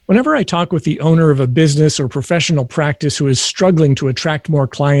Whenever I talk with the owner of a business or professional practice who is struggling to attract more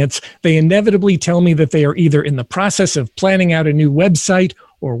clients, they inevitably tell me that they are either in the process of planning out a new website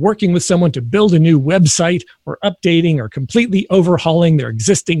or working with someone to build a new website or updating or completely overhauling their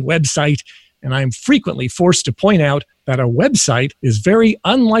existing website. And I'm frequently forced to point out that a website is very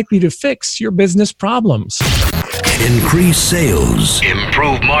unlikely to fix your business problems. Increase sales,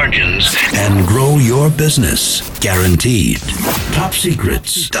 improve margins, and grow your business. Guaranteed.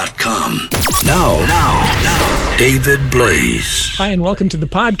 TopSecrets.com. Now, David Blaise. Hi, and welcome to the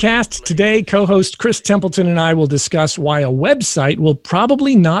podcast. Today, co-host Chris Templeton and I will discuss why a website will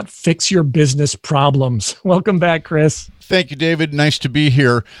probably not fix your business problems. Welcome back, Chris. Thank you, David. Nice to be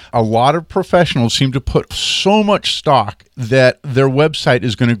here. A lot of professionals seem to put so much stock that their website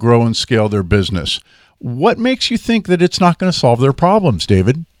is going to grow and scale their business. What makes you think that it's not going to solve their problems,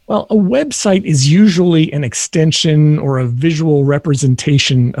 David? Well, a website is usually an extension or a visual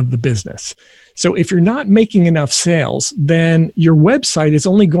representation of the business. So if you're not making enough sales, then your website is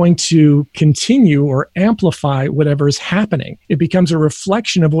only going to continue or amplify whatever is happening. It becomes a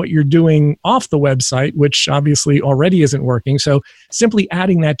reflection of what you're doing off the website, which obviously already isn't working. So simply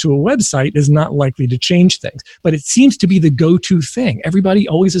adding that to a website is not likely to change things. But it seems to be the go-to thing. Everybody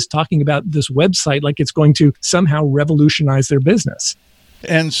always is talking about this website like it's going to somehow revolutionize their business.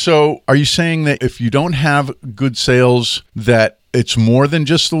 And so are you saying that if you don't have good sales, that it's more than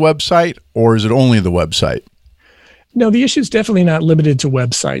just the website, or is it only the website? No, the issue is definitely not limited to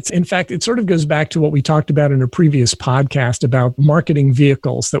websites. In fact, it sort of goes back to what we talked about in a previous podcast about marketing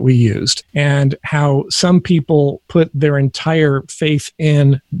vehicles that we used and how some people put their entire faith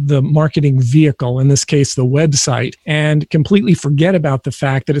in the marketing vehicle, in this case, the website, and completely forget about the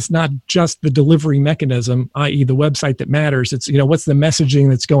fact that it's not just the delivery mechanism, i.e. the website, that matters. It's, what's the messaging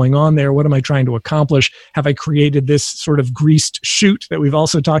that's going on there? What am I trying to accomplish? Have I created this sort of greased chute that we've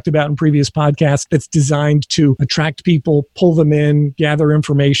also talked about in previous podcasts that's designed to attract people, pull them in, gather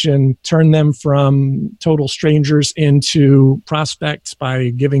information, turn them from total strangers into prospects by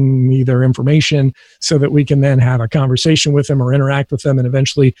giving me their information so that we can then have a conversation with them or interact with them and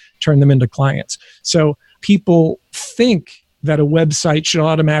eventually turn them into clients. So people think that a website should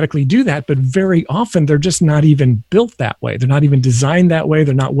automatically do that, but very often they're just not even built that way. They're not even designed that way.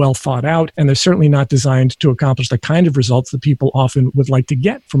 They're not well thought out, and they're certainly not designed to accomplish the kind of results that people often would like to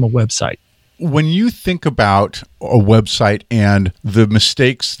get from a website. When you think about a website and the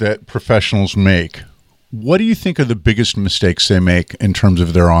mistakes that professionals make, what do you think are the biggest mistakes they make in terms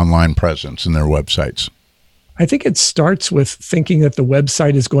of their online presence and their websites? I think it starts with thinking that the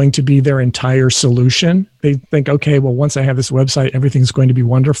website is going to be their entire solution. They think, okay, well, once I have this website, everything's going to be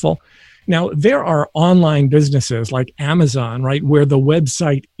wonderful. Now, there are online businesses like Amazon, right, where the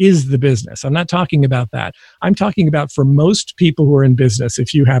website is the business. I'm not talking about that. I'm talking about for most people who are in business,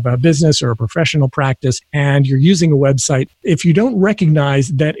 if you have a business or a professional practice and you're using a website, if you don't recognize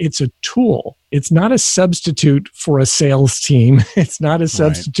that it's a tool, it's not a substitute for a sales team. It's not a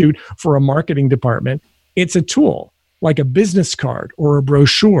substitute for a marketing department. It's a tool like a business card or a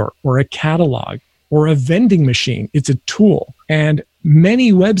brochure or a catalog or a vending machine. It's a tool. And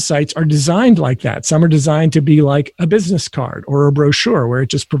many websites are designed like that. Some are designed to be like a business card or a brochure where it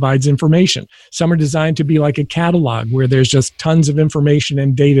just provides information. Some are designed to be like a catalog where there's just tons of information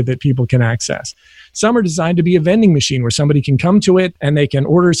and data that people can access. Some are designed to be a vending machine where somebody can come to it and they can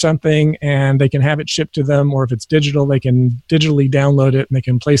order something and they can have it shipped to them, or if it's digital, they can digitally download it and they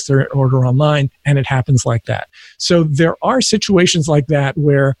can place their order online, and it happens like that. So there are situations like that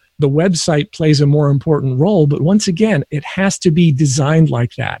where the website plays a more important role, but once again, it has to be designed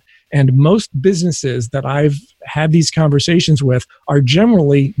like that. And most businesses that I've had these conversations with are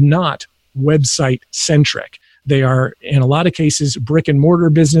generally not website centric. They are, in a lot of cases, brick and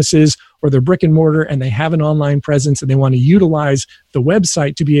mortar businesses, or they're brick and mortar and they have an online presence and they want to utilize the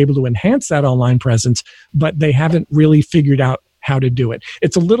website to be able to enhance that online presence, but they haven't really figured out how to do it.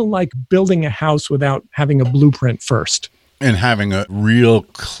 It's a little like building a house without having a blueprint first. And having a real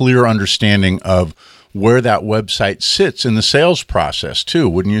clear understanding of where that website sits in the sales process too,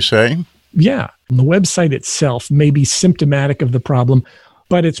 wouldn't you say? Yeah. The website itself may be symptomatic of the problem,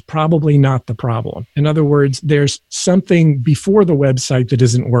 but it's probably not the problem. In other words, there's something before the website that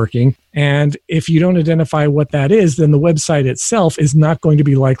isn't working. And if you don't identify what that is, then the website itself is not going to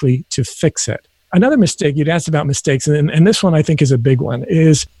be likely to fix it. Another mistake, you'd asked about mistakes, and this one I think is a big one,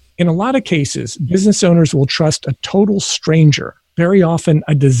 is in a lot of cases, business owners will trust a total stranger, very often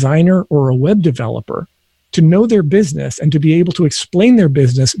a designer or a web developer, to know their business and to be able to explain their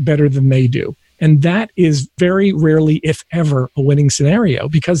business better than they do. And that is very rarely, if ever, a winning scenario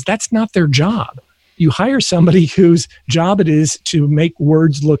because that's not their job. You hire somebody whose job it is to make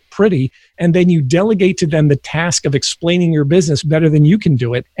words look pretty, and then you delegate to them the task of explaining your business better than you can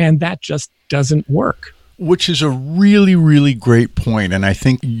do it. And that just doesn't work. Which is a really, really great point. And I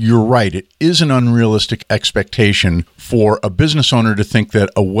think you're right. It is an unrealistic expectation for a business owner to think that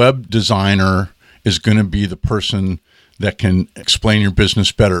a web designer is going to be the person that can explain your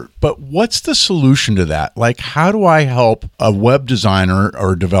business better. But what's the solution to that? Like, how do I help a web designer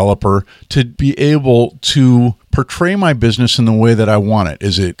or developer to be able to portray my business in the way that I want it?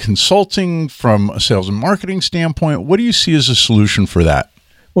 Is it consulting from a sales and marketing standpoint? What do you see as a solution for that?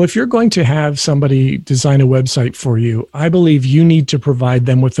 Well, if you're going to have somebody design a website for you, I believe you need to provide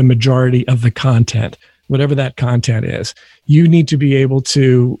them with the majority of the content, whatever that content is. You need to be able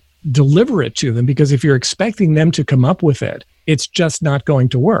to deliver it to them, because if you're expecting them to come up with it, it's just not going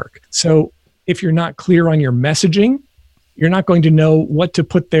to work. So if you're not clear on your messaging, you're not going to know what to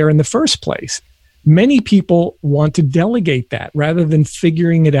put there in the first place. Many people want to delegate that rather than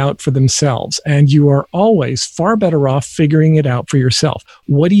figuring it out for themselves. And you are always far better off figuring it out for yourself.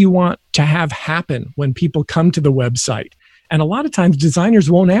 What do you want to have happen when people come to the website? And a lot of times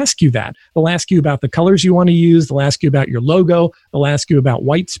designers won't ask you that. They'll ask you about the colors you want to use. They'll ask you about your logo. They'll ask you about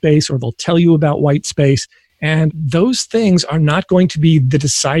white space, or they'll tell you about white space. And those things are not going to be the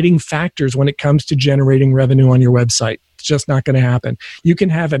deciding factors when it comes to generating revenue on your website. It's just not going to happen. You can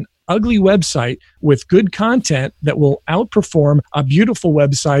have an ugly website with good content that will outperform a beautiful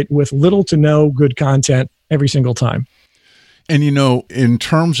website with little to no good content every single time. And, in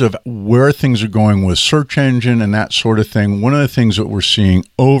terms of where things are going with search engine and that sort of thing, one of the things that we're seeing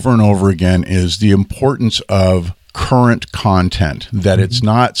over and over again is the importance of current content, that it's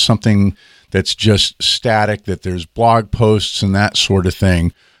not something that's just static, that there's blog posts and that sort of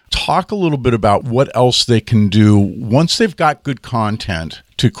thing. Talk a little bit about what else they can do once they've got good content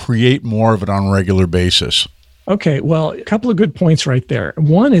to create more of it on a regular basis. Okay, well, a couple of good points right there.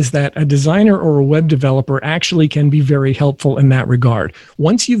 One is that a designer or a web developer actually can be very helpful in that regard.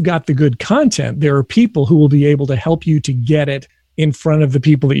 Once you've got the good content, there are people who will be able to help you to get it in front of the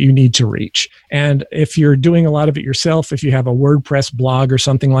people that you need to reach. And if you're doing a lot of it yourself, if you have a WordPress blog or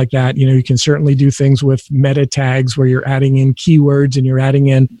something like that, you can certainly do things with meta tags where you're adding in keywords and you're adding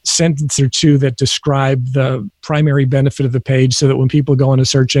in a sentence or two that describe the primary benefit of the page, so that when people go on a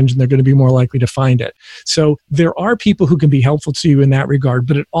search engine, they're going to be more likely to find it. So there are people who can be helpful to you in that regard,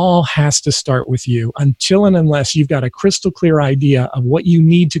 but it all has to start with you. Until and unless you've got a crystal clear idea of what you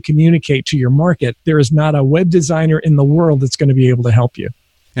need to communicate to your market, there is not a web designer in the world that's going to be able to help you.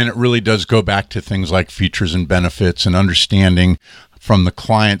 And it really does go back to things like features and benefits and understanding from the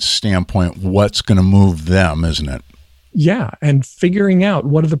client's standpoint what's going to move them, isn't it? Yeah, and figuring out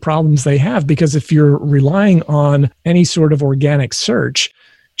what are the problems they have, because if you're relying on any sort of organic search,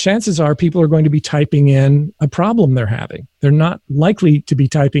 chances are people are going to be typing in a problem they're having. They're not likely to be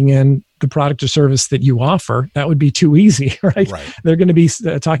typing in the product or service that you offer. That would be too easy, right? They're going to be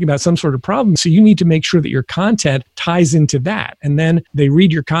talking about some sort of problem. So you need to make sure that your content ties into that. And then they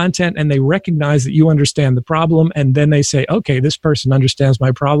read your content and they recognize that you understand the problem. And then they say, okay, this person understands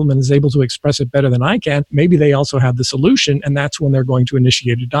my problem and is able to express it better than I can. Maybe they also have the solution. And that's when they're going to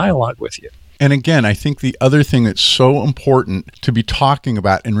initiate a dialogue with you. And again, I think the other thing that's so important to be talking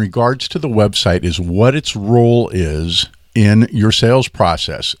about in regards to the website is what its role is in your sales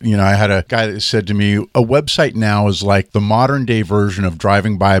process. I had a guy that said to me, a website now is like the modern day version of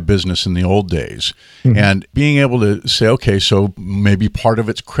driving by a business in the old days. Mm-hmm. And being able to say, okay, so maybe part of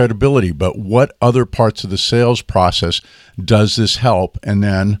it's credibility, but what other parts of the sales process does this help? And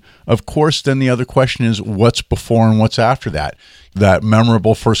then, of course, then the other question is what's before and what's after that? That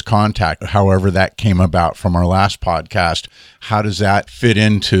memorable first contact, however that came about from our last podcast, how does that fit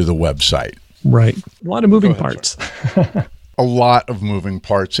into the website? Right. A lot of moving parts. A lot of moving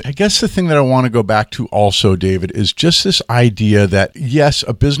parts. I guess the thing that I want to go back to also, David, is just this idea that, yes,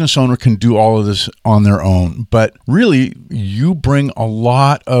 a business owner can do all of this on their own, but really you bring a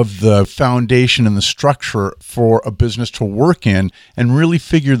lot of the foundation and the structure for a business to work in and really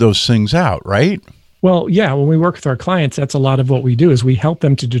figure those things out, right? Well, yeah, when we work with our clients, that's a lot of what we do is we help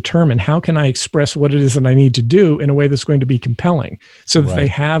them to determine how can I express what it is that I need to do in a way that's going to be compelling so that they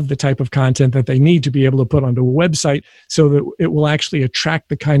have the type of content that they need to be able to put onto a website so that it will actually attract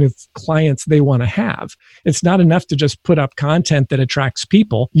the kind of clients they want to have. It's not enough to just put up content that attracts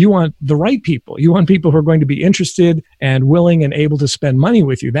people. You want the right people. You want people who are going to be interested and willing and able to spend money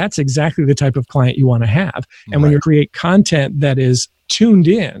with you. That's exactly the type of client you want to have. And when you create content that is tuned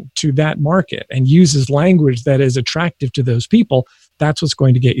in to that market and uses language that is attractive to those people, that's what's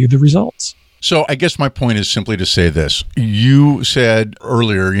going to get you the results. So I guess my point is simply to say this. You said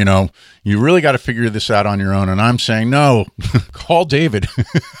earlier, you really got to figure this out on your own. And I'm saying, no, call David.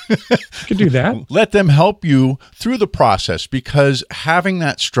 You could do that. Let them help you through the process, because having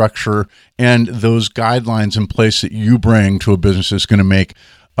that structure and those guidelines in place that you bring to a business is going to make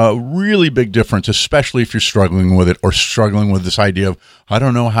a really big difference, especially if you're struggling with it or struggling with this idea of, I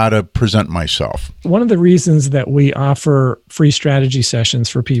don't know how to present myself. One of the reasons that we offer free strategy sessions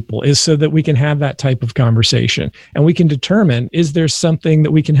for people is so that we can have that type of conversation and we can determine, is there something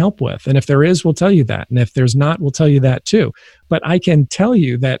that we can help with? And if there is, we'll tell you that. And if there's not, we'll tell you that too. But I can tell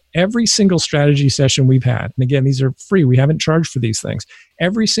you that every single strategy session we've had, and again, these are free, we haven't charged for these things.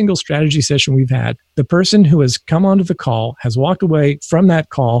 Every single strategy session we've had, the person who has come onto the call has walked away from that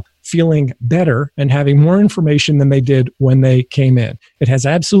call feeling better and having more information than they did when they came in. It has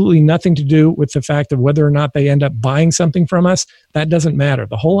absolutely nothing to do with the fact of whether or not they end up buying something from us. That doesn't matter.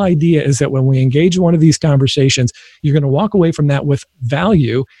 The whole idea is that when we engage in one of these conversations, you're going to walk away from that with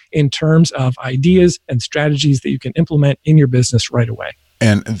value in terms of ideas and strategies that you can implement in your business right away.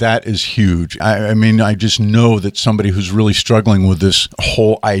 And that is huge. I mean, I just know that somebody who's really struggling with this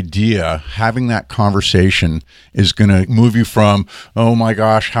whole idea, having that conversation is going to move you from, oh my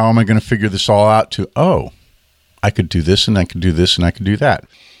gosh, how am I going to figure this all out, to, oh, I could do this and I could do this and I could do that.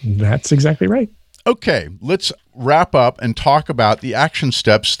 That's exactly right. Okay, let's wrap up and talk about the action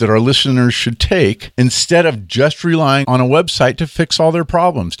steps that our listeners should take instead of just relying on a website to fix all their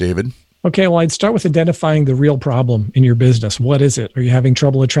problems, David. Okay, well, I'd start with identifying the real problem in your business. What is it? Are you having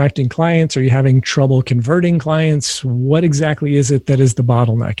trouble attracting clients? Are you having trouble converting clients? What exactly is it that is the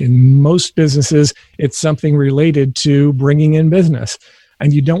bottleneck? In most businesses, it's something related to bringing in business.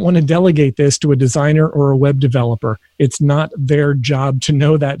 And you don't want to delegate this to a designer or a web developer. It's not their job to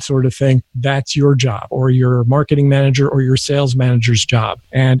know that sort of thing. That's your job, or your marketing manager or your sales manager's job.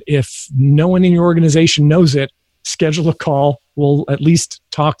 And if no one in your organization knows it, schedule a call. We'll at least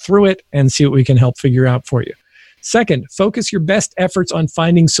talk through it and see what we can help figure out for you. Second, focus your best efforts on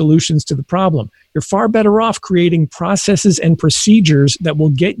finding solutions to the problem. You're far better off creating processes and procedures that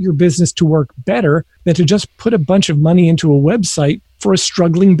will get your business to work better than to just put a bunch of money into a website for a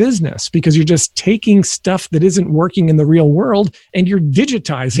struggling business, because you're just taking stuff that isn't working in the real world and you're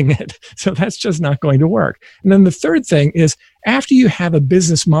digitizing it. So that's just not going to work. And then the third thing is, after you have a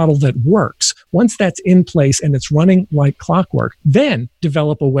business model that works, once that's in place and it's running like clockwork, then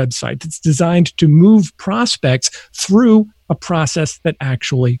develop a website that's designed to move prospects through a process that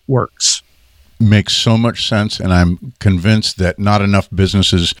actually works. Makes so much sense, and I'm convinced that not enough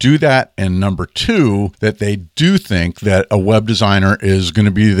businesses do that. And number two, that they do think that a web designer is going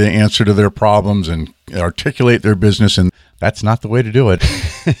to be the answer to their problems and articulate their business, and that's not the way to do it.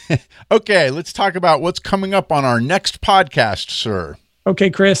 Okay, let's talk about what's coming up on our next podcast, sir. Okay,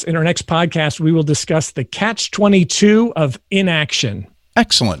 Chris, in our next podcast, we will discuss the catch-22 of inaction.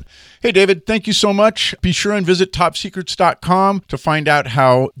 Excellent. Hey, David, thank you so much. Be sure and visit topsecrets.com to find out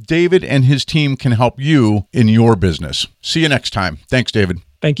how David and his team can help you in your business. See you next time. Thanks, David.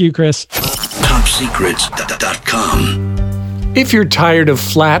 Thank you, Chris. Topsecrets.com. If you're tired of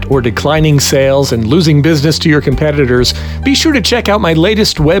flat or declining sales and losing business to your competitors, be sure to check out my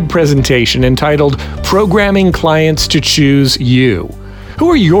latest web presentation entitled Programming Clients to Choose You. Who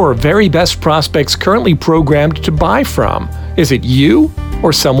are your very best prospects currently programmed to buy from? Is it you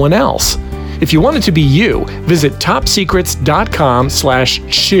or someone else? If you want it to be you, visit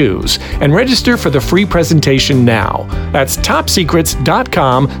topsecrets.com/choose and register for the free presentation now. That's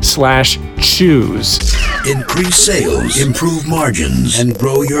topsecrets.com/choose. Increase sales, improve margins, and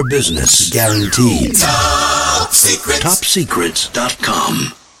grow your business guaranteed. Top Secrets.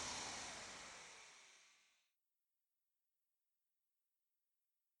 Topsecrets.com.